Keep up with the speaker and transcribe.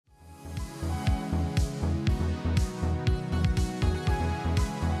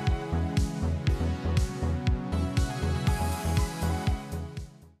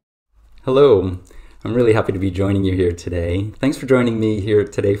Hello, I'm really happy to be joining you here today. Thanks for joining me here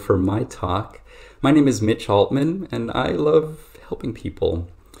today for my talk. My name is Mitch Altman and I love helping people.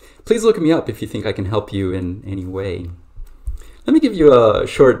 Please look me up if you think I can help you in any way. Let me give you a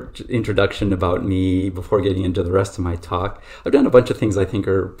short introduction about me before getting into the rest of my talk. I've done a bunch of things I think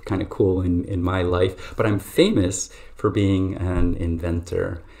are kind of cool in my life, but I'm famous for being an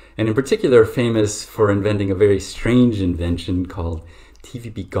inventor. And in particular, famous for inventing a very strange invention called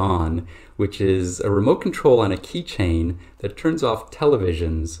TV Be Gone, which is a remote control on a keychain that turns off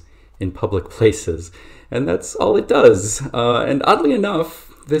televisions in public places. And that's all it does. And oddly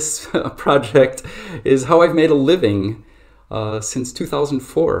enough, this project is how I've made a living since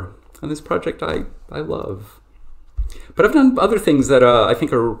 2004. And this project I love. But I've done other things that I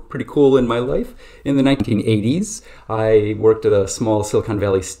think are pretty cool in my life. In the 1980s, I worked at a small Silicon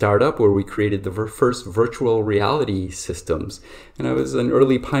Valley startup where we created the first virtual reality systems. And I was an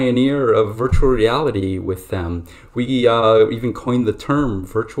early pioneer of virtual reality with them. We even coined the term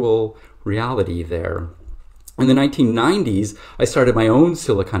virtual reality there. In the 1990s, I started my own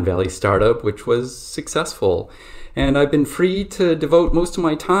Silicon Valley startup, which was successful. And I've been free to devote most of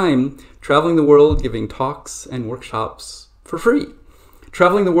my time traveling the world, giving talks and workshops for free.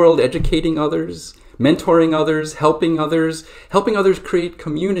 Traveling the world, educating others, mentoring others, helping others create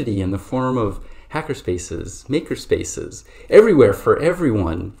community in the form of hackerspaces, makerspaces, everywhere for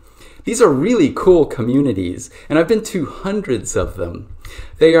everyone. These are really cool communities, and I've been to hundreds of them.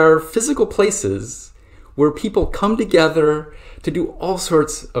 They are physical places where people come together to do all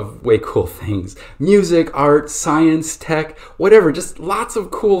sorts of way cool things. Music, art, science, tech, whatever, just lots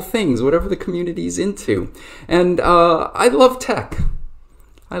of cool things, whatever the community's into. And I love tech.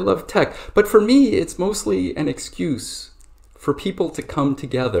 I love tech. But for me, it's mostly an excuse for people to come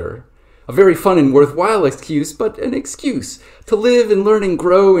together. A very fun and worthwhile excuse, but an excuse to live and learn and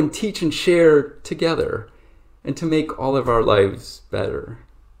grow and teach and share together and to make all of our lives better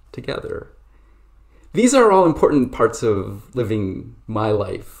together. These are all important parts of living my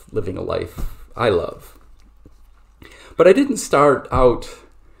life, living a life I love. But I didn't start out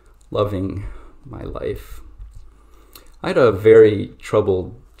loving my life. I had a very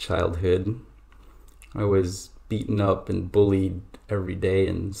troubled childhood. I was beaten up and bullied every day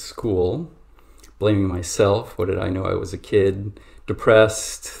in school, blaming myself. What did I know? I was a kid,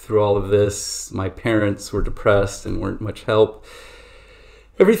 depressed through all of this. My parents were depressed and weren't much help.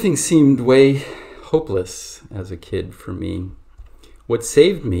 Everything seemed way hopeless as a kid for me. What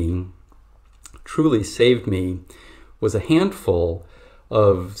saved me, truly saved me, was a handful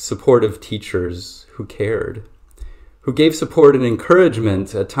of supportive teachers who cared, who gave support and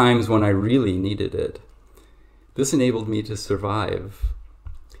encouragement at times when I really needed it. This enabled me to survive.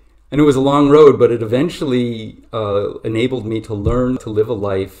 And it was a long road, but it eventually enabled me to learn to live a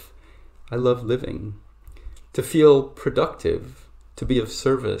life I love living, to feel productive, to be of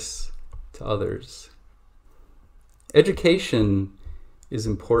service to others. Education is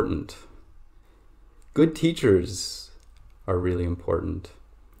important. Good teachers are really important.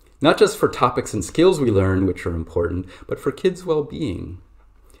 Not just for topics and skills we learn, which are important, but for kids' well-being,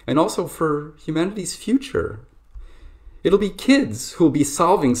 and also for humanity's future. It'll be kids who will be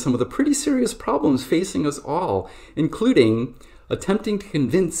solving some of the pretty serious problems facing us all, including attempting to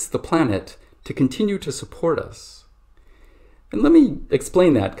convince the planet to continue to support us. And let me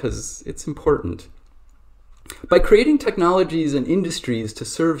explain that because it's important. By creating technologies and industries to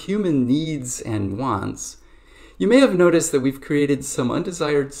serve human needs and wants, you may have noticed that we've created some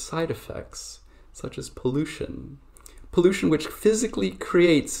undesired side effects, such as pollution. Pollution which physically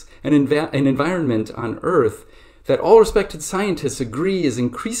creates an environment on Earth that all respected scientists agree is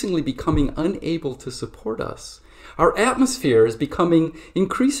increasingly becoming unable to support us. Our atmosphere is becoming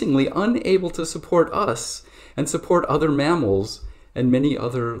increasingly unable to support us and support other mammals and many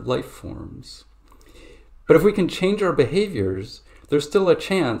other life forms. But if we can change our behaviors, there's still a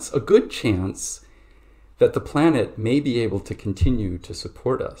chance, a good chance, that the planet may be able to continue to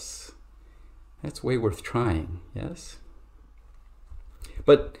support us. That's way worth trying, yes?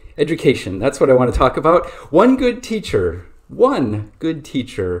 But education, that's what I want to talk about. One good teacher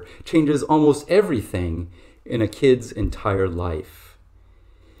changes almost everything in a kid's entire life.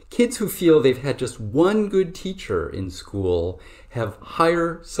 Kids who feel they've had just one good teacher in school have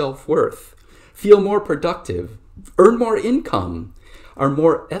higher self-worth, feel more productive, earn more income, are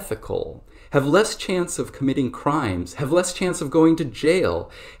more ethical, have less chance of committing crimes, have less chance of going to jail,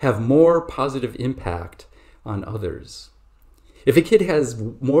 have more positive impact on others. If a kid has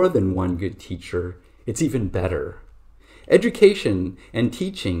more than one good teacher, it's even better. Education and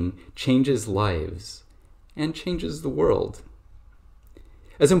teaching changes lives and changes the world.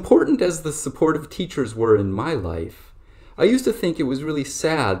 As important as the supportive teachers were in my life, I used to think it was really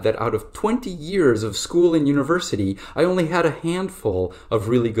sad that out of 20 years of school and university, I only had a handful of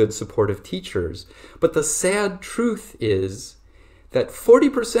really good supportive teachers. But the sad truth is that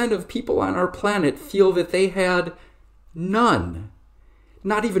 40% of people on our planet feel that they had none.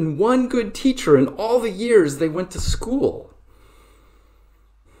 Not even one good teacher in all the years they went to school.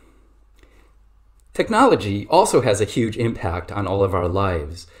 Technology also has a huge impact on all of our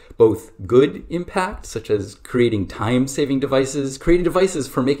lives. Both good impact, such as creating time-saving devices, creating devices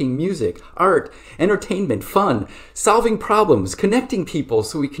for making music, art, entertainment, fun, solving problems, connecting people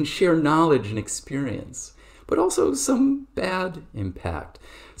so we can share knowledge and experience. But also some bad impact,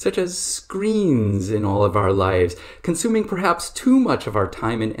 such as screens in all of our lives, consuming perhaps too much of our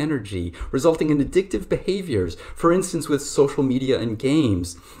time and energy, resulting in addictive behaviors, for instance with social media and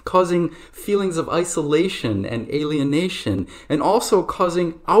games, causing feelings of isolation and alienation, and also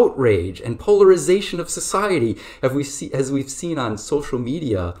causing outrage and polarization of society, as we've seen on social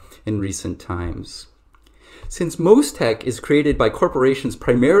media in recent times. Since most tech is created by corporations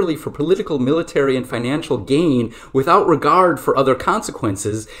primarily for political, military, and financial gain without regard for other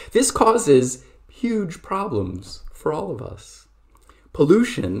consequences, this causes huge problems for all of us.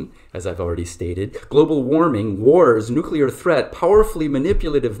 Pollution, as I've already stated, global warming, wars, nuclear threat, powerfully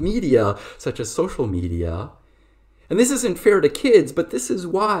manipulative media, such as social media. And this isn't fair to kids, but this is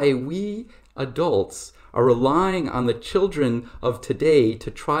why we adults are relying on the children of today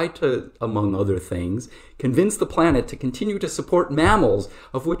to try to, among other things, convince the planet to continue to support mammals,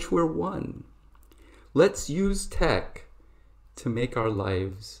 of which we're one. Let's use tech to make our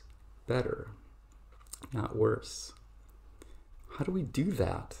lives better, not worse. How do we do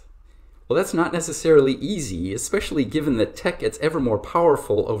that? Well, that's not necessarily easy, especially given that tech gets ever more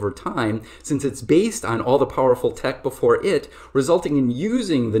powerful over time, since it's based on all the powerful tech before it, resulting in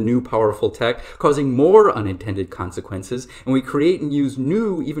using the new powerful tech, causing more unintended consequences, and we create and use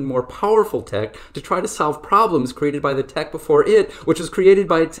new, even more powerful tech to try to solve problems created by the tech before it, which was created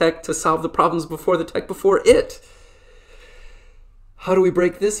by tech to solve the problems before the tech before it. How do we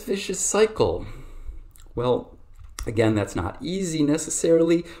break this vicious cycle? Well, again, that's not easy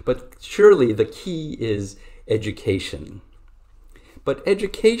necessarily, but surely the key is education. But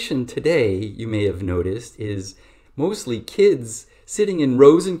education today, you may have noticed, is mostly kids sitting in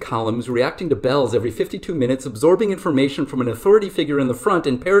rows and columns, reacting to bells every 52 minutes, absorbing information from an authority figure in the front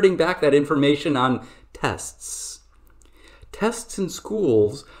and parroting back that information on tests. Tests in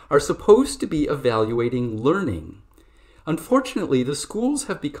schools are supposed to be evaluating learning. Unfortunately, the schools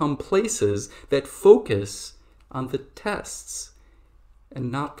have become places that focus on the tests and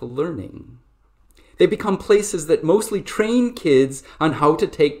not the learning. They become places that mostly train kids on how to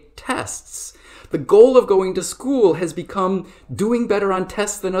take tests. The goal of going to school has become doing better on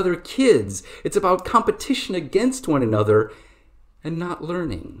tests than other kids. It's about competition against one another and not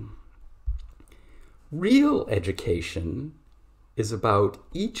learning. Real education is about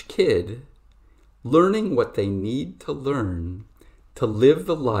each kid learning what they need to learn to live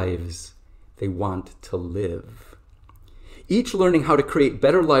the lives they want to live. Each learning how to create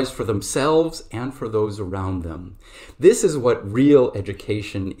better lives for themselves and for those around them. This is what real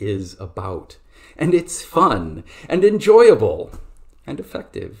education is about. And it's fun and enjoyable and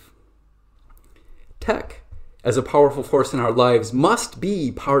effective. Tech, as a powerful force in our lives, must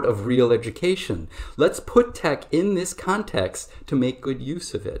be part of real education. Let's put tech in this context to make good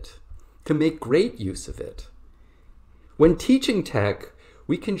use of it, to make great use of it. When teaching tech,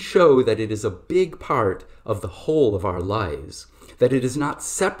 we can show that it is a big part of the whole of our lives, that it is not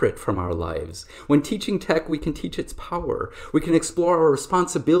separate from our lives. When teaching tech, we can teach its power. We can explore our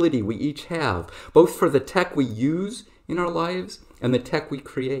responsibility we each have, both for the tech we use in our lives and the tech we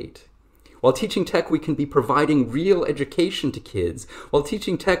create. While teaching tech, we can be providing real education to kids. While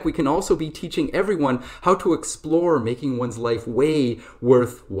teaching tech, we can also be teaching everyone how to explore making one's life way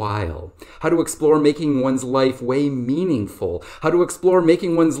worthwhile, how to explore making one's life way meaningful, how to explore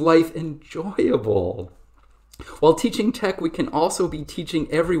making one's life enjoyable. While teaching tech, we can also be teaching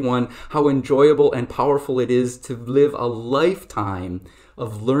everyone how enjoyable and powerful it is to live a lifetime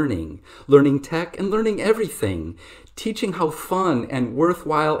of learning tech and learning everything, teaching how fun and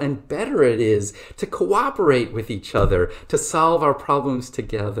worthwhile and better it is to cooperate with each other, to solve our problems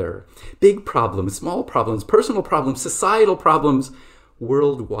together. Big problems, small problems, personal problems, societal problems,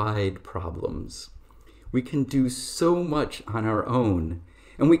 worldwide problems. We can do so much on our own,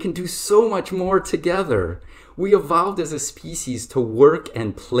 and we can do so much more together. We evolved as a species to work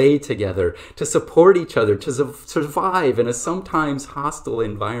and play together, to support each other, to survive in a sometimes hostile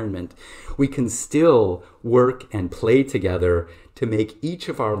environment. We can still work and play together to make each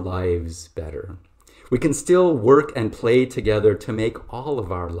of our lives better. We can still work and play together to make all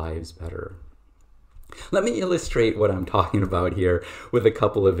of our lives better. Let me illustrate what I'm talking about here with a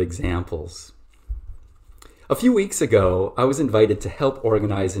couple of examples. A few weeks ago, I was invited to help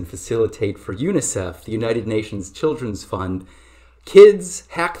organize and facilitate for UNICEF, the United Nations Children's Fund, Kids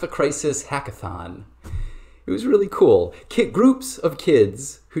Hack the Crisis Hackathon. It was really cool. Groups of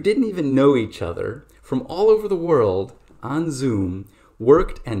kids who didn't even know each other from all over the world on Zoom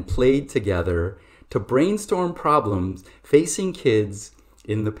worked and played together to brainstorm problems facing kids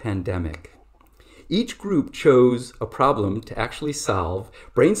in the pandemic. Each group chose a problem to actually solve,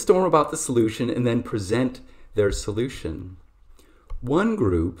 brainstorm about the solution, and then present their solution. One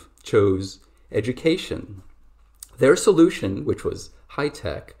group chose education. Their solution, which was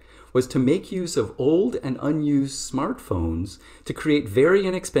high-tech, was to make use of old and unused smartphones to create very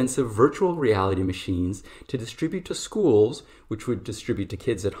inexpensive virtual reality machines to distribute to schools, which would distribute to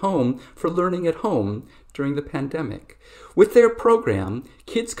kids at home for learning at home during the pandemic. With their program,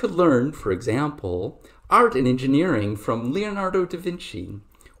 kids could learn, for example, art and engineering from Leonardo da Vinci,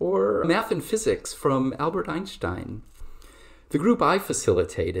 or math and physics from Albert Einstein. The group I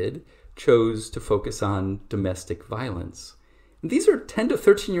facilitated chose to focus on domestic violence. These are 10 to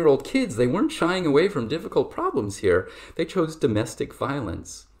 13-year-old kids. They weren't shying away from difficult problems here. They chose domestic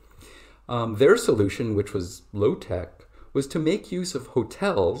violence. Their solution, which was low-tech, was to make use of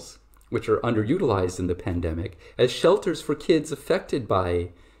hotels, which are underutilized in the pandemic, as shelters for kids affected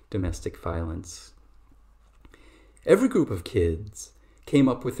by domestic violence. Every group of kids came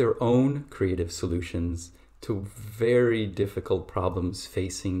up with their own creative solutions to very difficult problems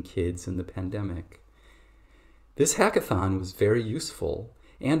facing kids in the pandemic. This hackathon was very useful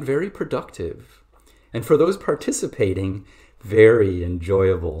and very productive, and for those participating, very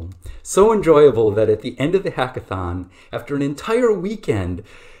enjoyable. So enjoyable that at the end of the hackathon, after an entire weekend,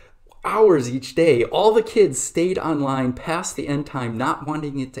 hours each day, all the kids stayed online past the end time, not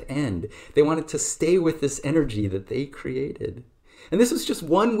wanting it to end. They wanted to stay with this energy that they created. And this was just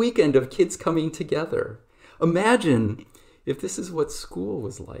one weekend of kids coming together. Imagine if this is what school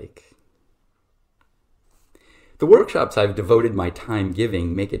was like. The workshops I've devoted my time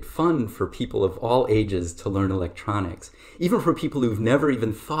giving make it fun for people of all ages to learn electronics, even for people who've never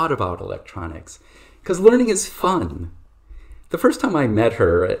even thought about electronics, because learning is fun. The first time I met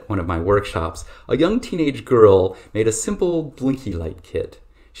her at one of my workshops, a young teenage girl made a simple blinky light kit.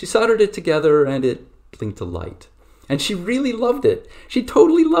 She soldered it together and it blinked a light. And she really loved it. She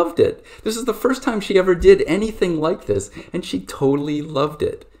totally loved it. This is the first time she ever did anything like this, and she totally loved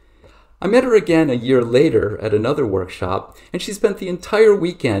it. I met her again a year later at another workshop, and she spent the entire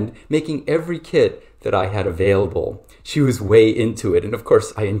weekend making every kit that I had available. She was way into it, and of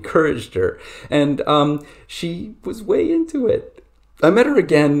course I encouraged her, and she was way into it. I met her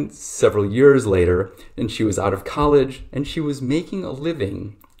again several years later, and she was out of college, and she was making a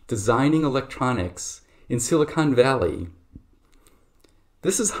living designing electronics in Silicon Valley.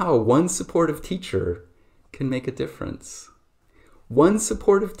 This is how one supportive teacher can make a difference. One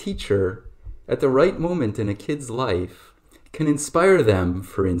supportive teacher at the right moment in a kid's life can inspire them,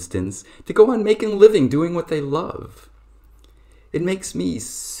 for instance, to go on making a living doing what they love. It makes me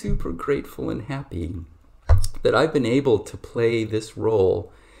super grateful and happy that I've been able to play this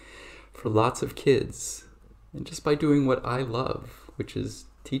role for lots of kids, and just by doing what I love, which is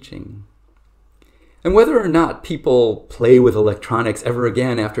teaching. And whether or not people play with electronics ever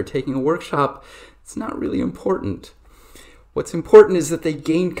again after taking a workshop, it's not really important. What's important is that they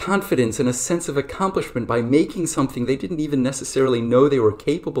gain confidence and a sense of accomplishment by making something they didn't even necessarily know they were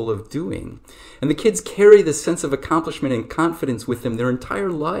capable of doing. And the kids carry this sense of accomplishment and confidence with them their entire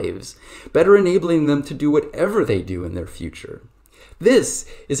lives, better enabling them to do whatever they do in their future. This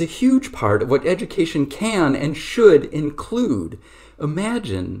is a huge part of what education can and should include.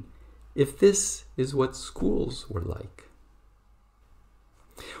 Imagine if this is what schools were like.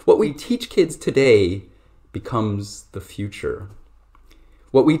 What we teach kids today becomes the future.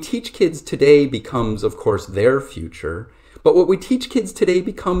 What we teach kids today becomes, of course, their future, but what we teach kids today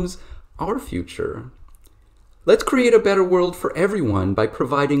becomes our future. Let's create a better world for everyone by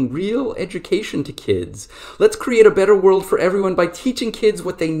providing real education to kids. Let's create a better world for everyone by teaching kids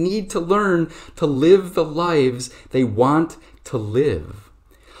what they need to learn to live the lives they want to live.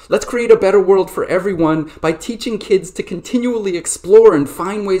 Let's create a better world for everyone by teaching kids to continually explore and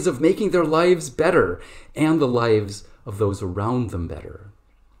find ways of making their lives better and the lives of those around them better.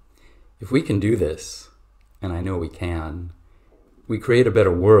 If we can do this, and I know we can, we create a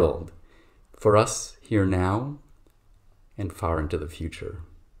better world for us here now and far into the future.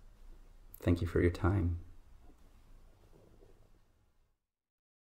 Thank you for your time.